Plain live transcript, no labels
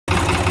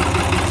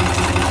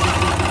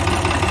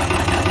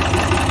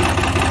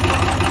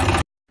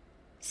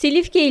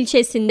Silifke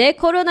ilçesinde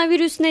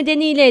koronavirüs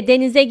nedeniyle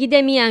denize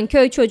gidemeyen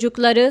köy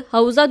çocukları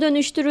havuza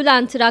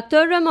dönüştürülen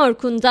traktör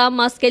römorkunda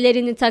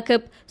maskelerini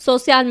takıp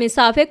sosyal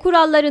mesafe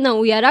kurallarına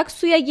uyarak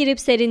suya girip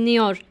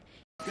serinliyor.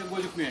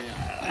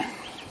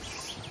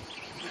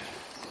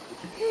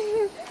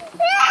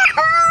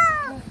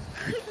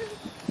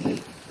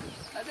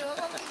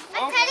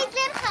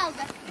 Terlikleri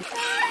kaldı.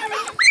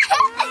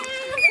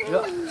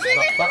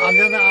 Bak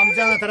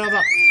amcana tarafa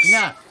bak. Ne?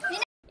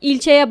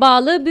 İlçeye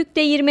bağlı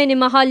Bükdeğirmeni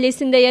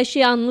mahallesinde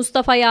yaşayan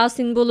Mustafa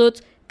Yasin Bulut,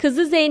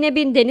 kızı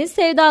Zeynep'in deniz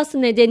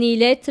sevdası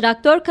nedeniyle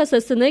traktör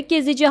kasasını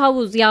gezici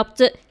havuz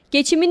yaptı.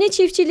 Geçimini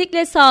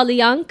çiftçilikle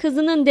sağlayan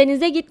kızının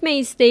denize gitme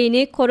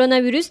isteğini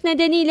koronavirüs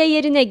nedeniyle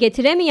yerine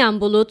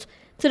getiremeyen Bulut,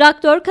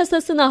 traktör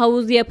kasasına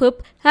havuz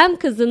yapıp hem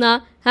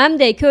kızına hem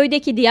de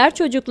köydeki diğer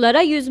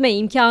çocuklara yüzme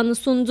imkanı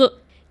sundu.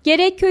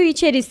 Gerek köy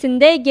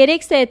içerisinde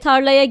gerekse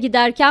tarlaya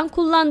giderken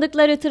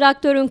kullandıkları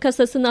traktörün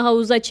kasasını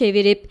havuza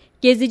çevirip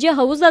gezici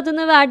havuz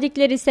adını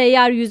verdikleri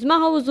seyyar yüzme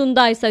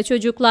havuzundaysa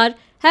çocuklar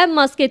hem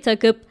maske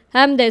takıp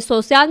hem de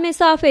sosyal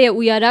mesafeye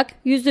uyarak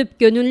yüzüp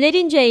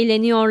gönüllerince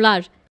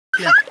eğleniyorlar.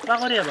 Bak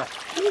oraya bak.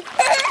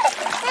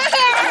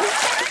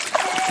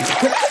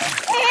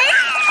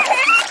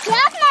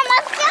 Yapma,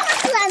 maske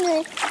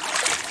kullanır.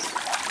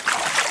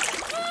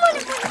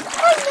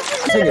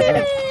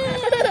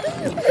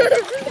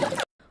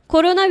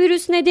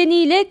 Koronavirüs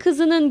nedeniyle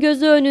kızının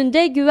gözü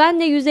önünde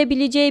güvenle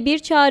yüzebileceği bir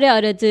çare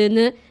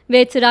aradığını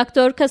ve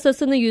traktör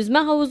kasasını yüzme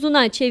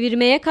havuzuna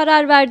çevirmeye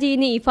karar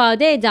verdiğini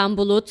ifade eden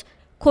Bulut,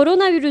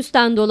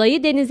 "Koronavirüsten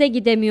dolayı denize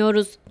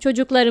gidemiyoruz.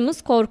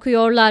 Çocuklarımız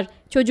korkuyorlar.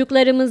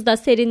 Çocuklarımız da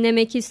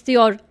serinlemek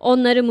istiyor.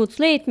 Onları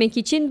mutlu etmek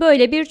için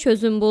böyle bir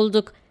çözüm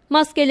bulduk.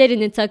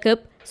 Maskelerini takıp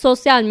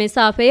sosyal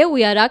mesafeye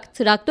uyarak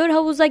traktör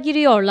havuza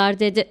giriyorlar,"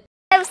 dedi.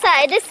 Bu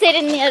sayede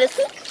serinliyoruz.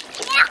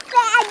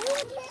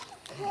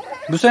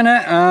 Bu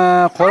sene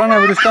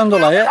koronavirüsten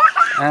dolayı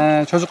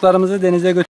çocuklarımızı denize